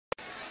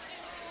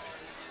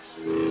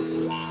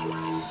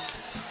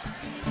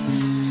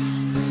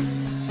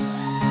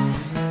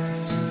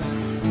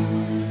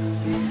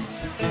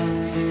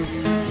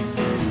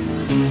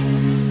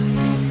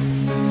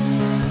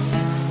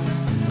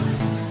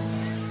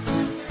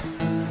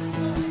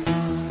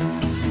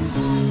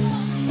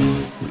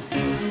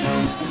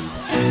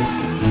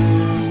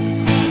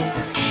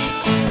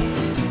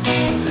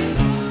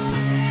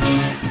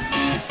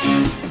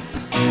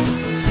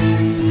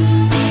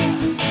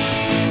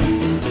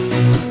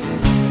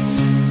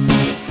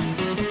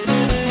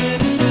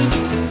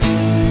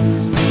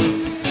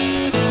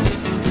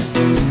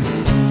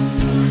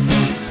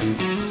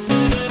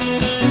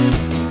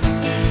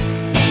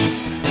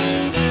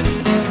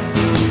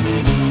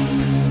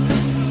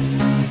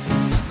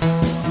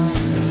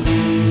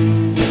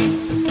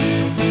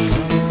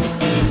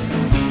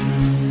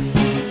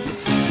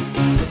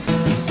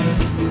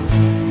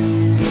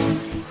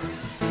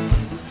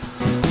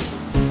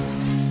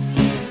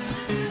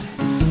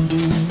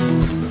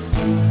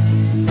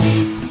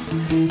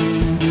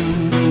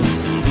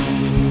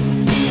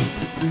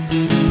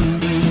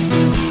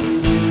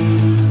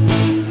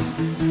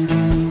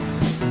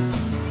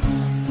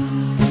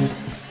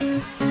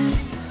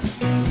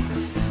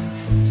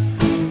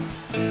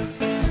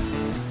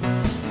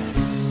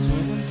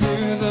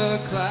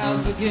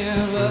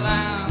again, well,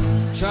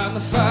 I'm trying to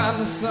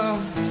find the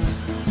sun.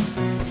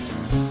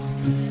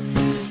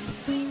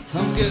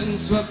 I'm getting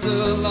swept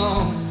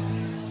along.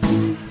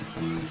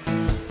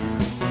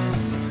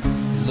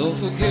 Lord,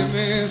 forgive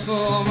me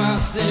for my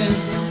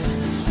sins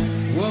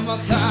when my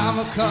time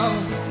will come.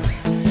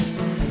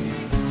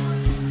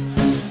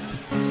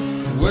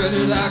 Where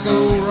did I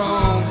go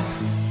wrong?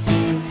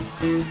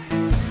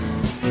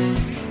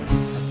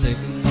 I take a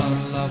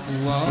bottle off the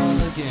wall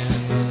again.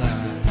 Will I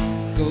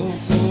go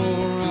for a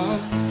run?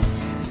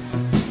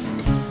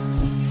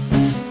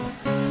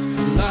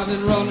 Well, I've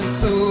been running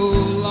so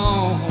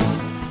long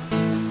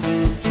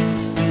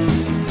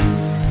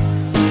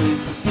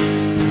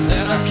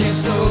that I can't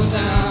slow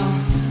down.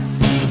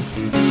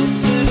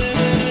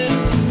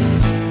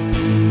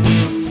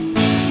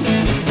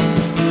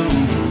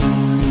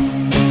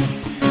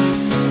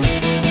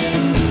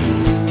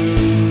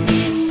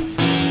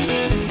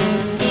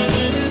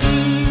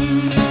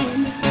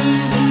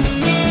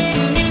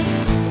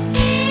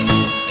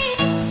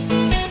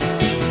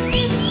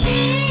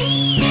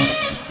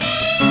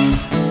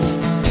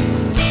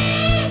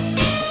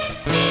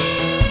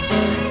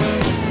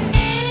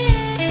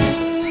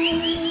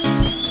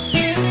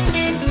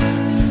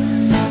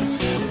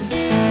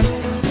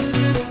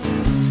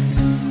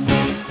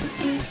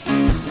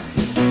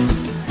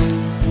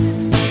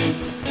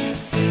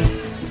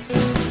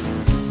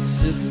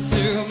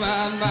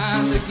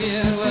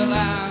 Well,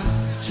 I'm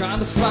trying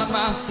to find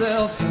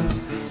myself.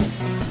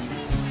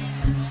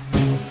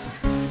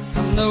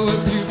 I'm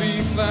nowhere to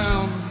be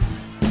found.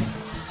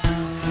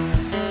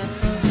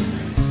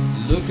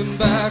 Looking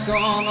back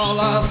on all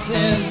our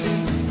sins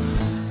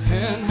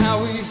and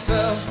how we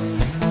felt,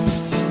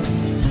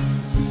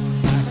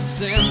 like the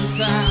sands of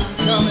time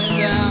coming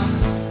down.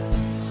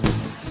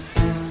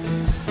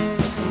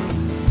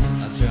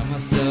 I drown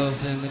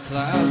myself in the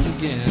clouds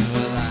again.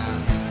 Well,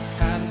 I'm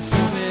hiding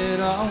from it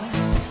all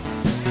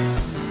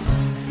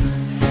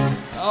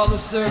the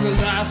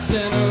circles I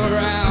spin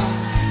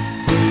around.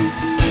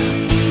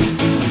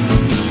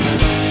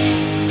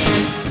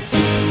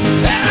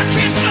 And I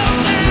can't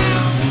slow down.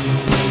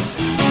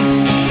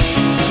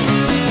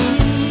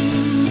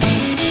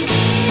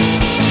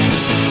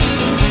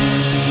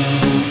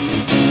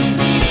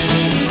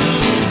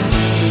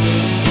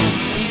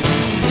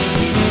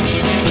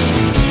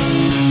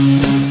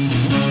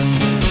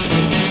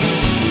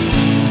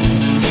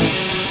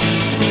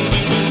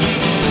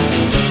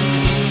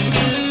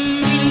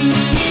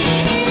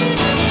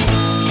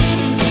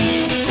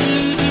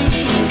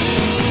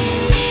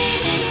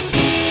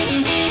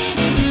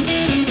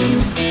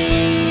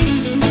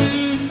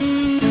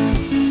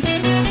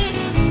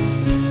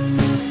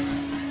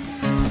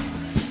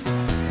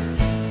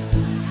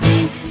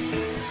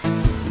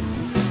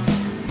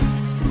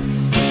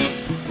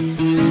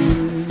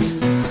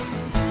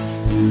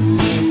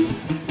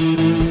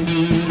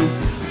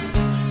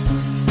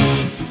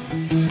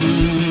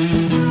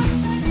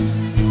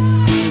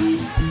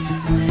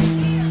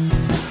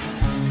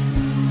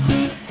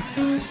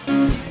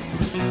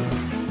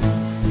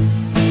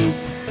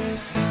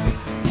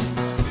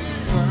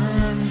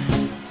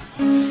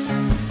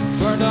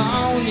 Burned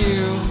on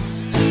you,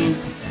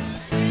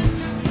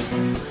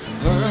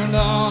 burned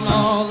on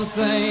all the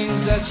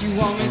things that you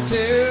want me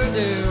to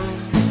do.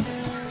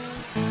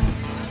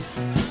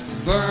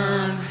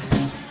 Burned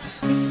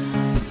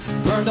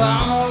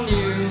on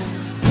you,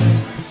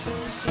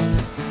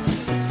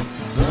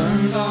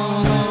 burned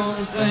on all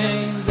the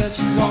things that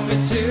you want me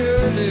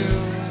to do.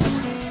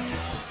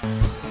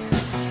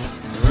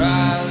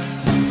 Rise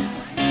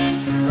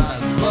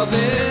above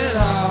it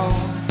all.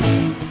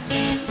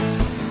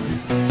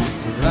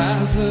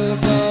 Rise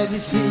above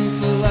these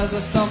people as I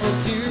stumble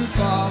to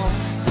fall.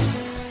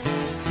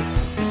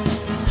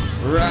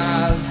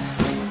 Rise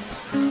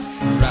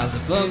rise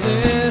above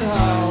it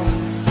all.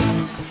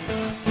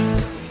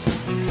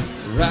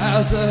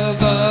 Rise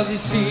above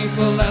these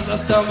people as I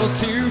stumble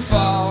to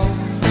fall.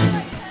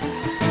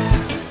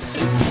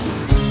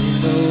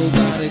 Ain't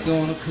nobody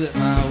gonna clip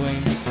my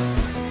wings,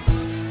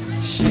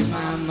 shape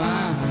my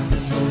mind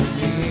and hold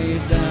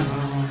me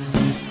down.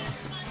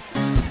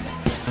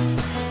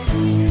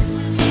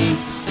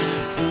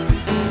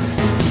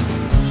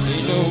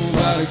 Ain't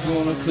nobody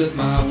gonna clip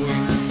my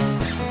wings,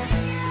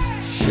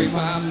 shape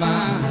my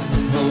mind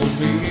and hold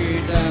me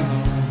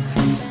down.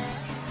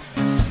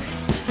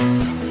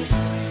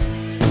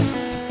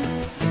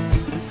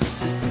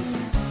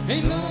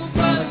 Ain't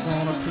nobody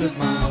gonna clip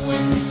my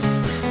wings,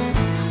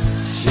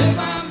 shape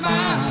my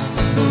mind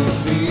and hold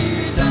me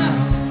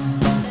down.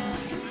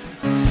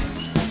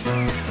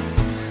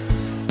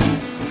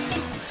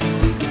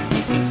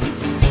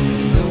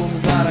 Ain't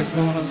nobody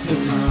gonna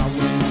clip my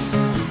wings,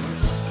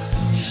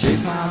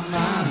 shape my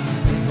mind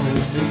and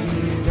hold me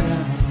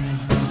down.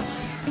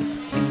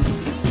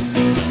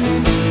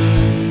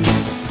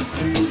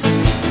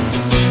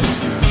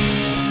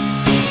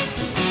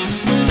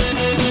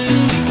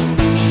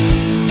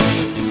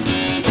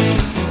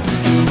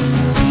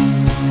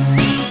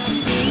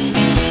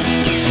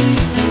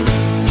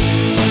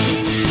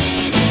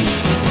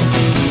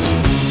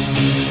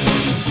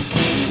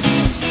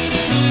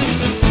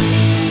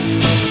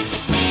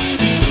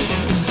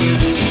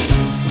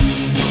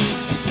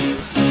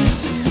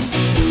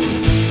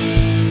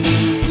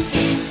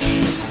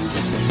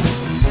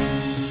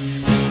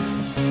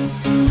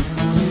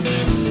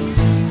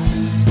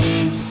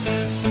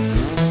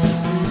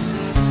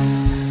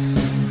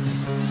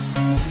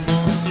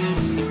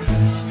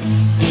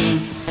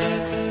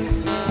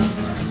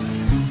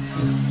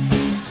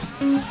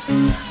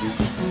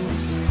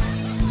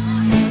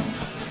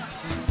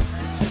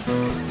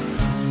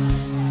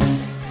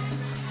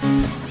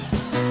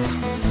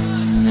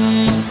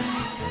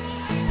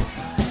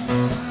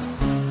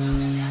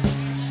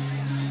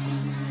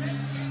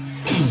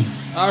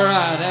 All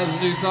right, that's a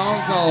new song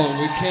called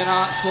We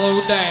Cannot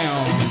Slow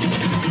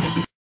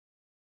Down.